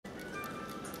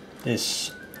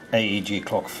This AEG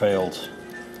clock failed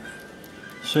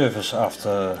service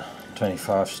after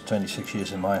 26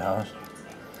 years in my house.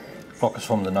 The clock is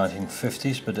from the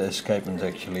 1950s, but the escapement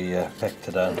actually packed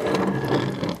it down.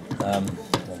 I'm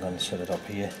going to set it up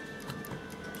here.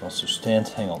 It wants to stand.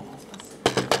 Hang on.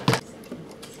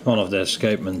 One of the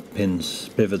escapement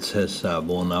pivots has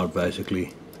worn out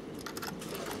basically.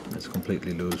 It's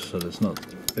completely loose, so it's not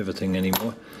pivoting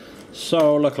anymore.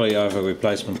 So luckily I have a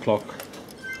replacement clock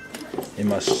in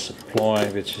my supply,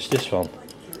 which is this one.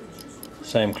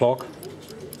 Same clock,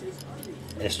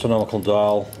 astronomical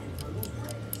dial,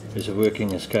 is a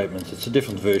working escapement. It's a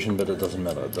different version, but it doesn't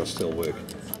matter, it does still work.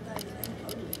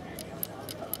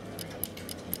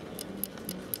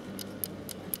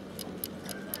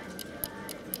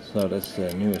 So that's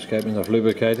the new escapement. I've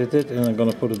lubricated it and I'm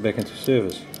going to put it back into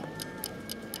service.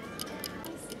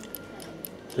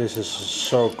 This is a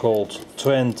so-called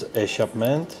trend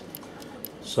escapement,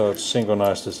 so it's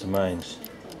synchronized with the mains.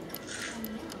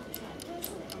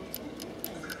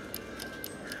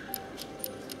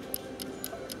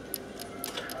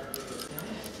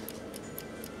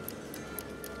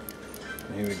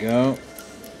 Here we go.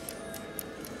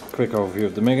 Quick overview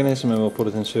of the mechanism and we'll put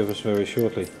it in service very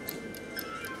shortly.